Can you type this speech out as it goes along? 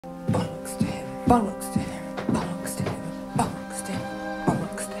Bollocks to him, bollocks to him, bollocks to him,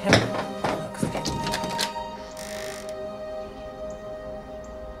 bollocks to him, bollocks to him.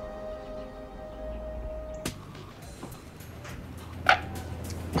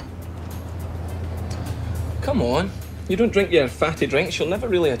 Come on. You don't drink your fatty drinks, you'll never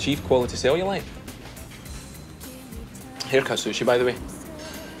really achieve quality cellulite. Haircut suits you, by the way.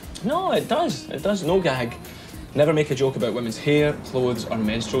 No, it does. It does. No gag. Never make a joke about women's hair, clothes, or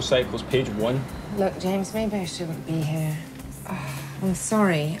menstrual cycles. Page 1. Look, James, maybe I shouldn't be here. Oh, I'm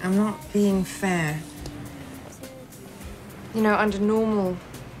sorry. I'm not being fair. You know, under normal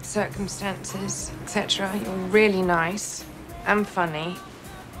circumstances, etc., you're really nice and funny.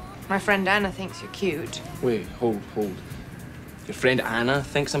 My friend Anna thinks you're cute. Wait, hold. Your friend Anna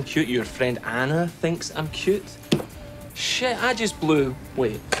thinks I'm cute? Your friend Anna thinks I'm cute? Shit, I just blew.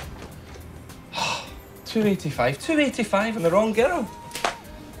 Wait. 285 and the wrong girl.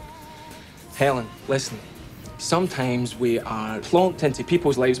 Helen, listen. Sometimes we are plonked into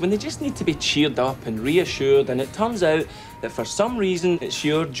people's lives when they just need to be cheered up and reassured, and it turns out that for some reason it's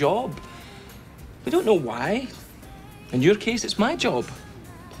your job. We don't know why. In your case, it's my job.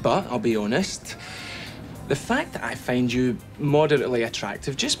 But I'll be honest, the fact that I find you moderately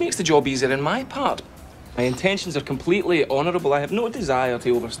attractive just makes the job easier on my part. My intentions are completely honourable. I have no desire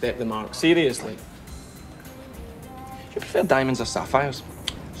to overstep the mark, seriously. Do you prefer diamonds or sapphires?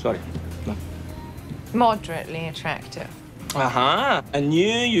 Sorry, no. Moderately attractive. Aha! I knew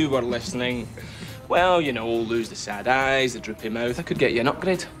you were listening. Well, you know, lose the sad eyes, the droopy mouth. I could get you an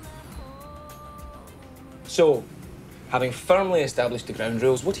upgrade. So, having firmly established the ground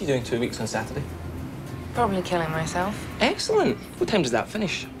rules, what are you doing 2 weeks on Saturday? Probably killing myself. Excellent. What time does that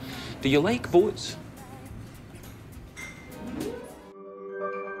finish? Do you like boats?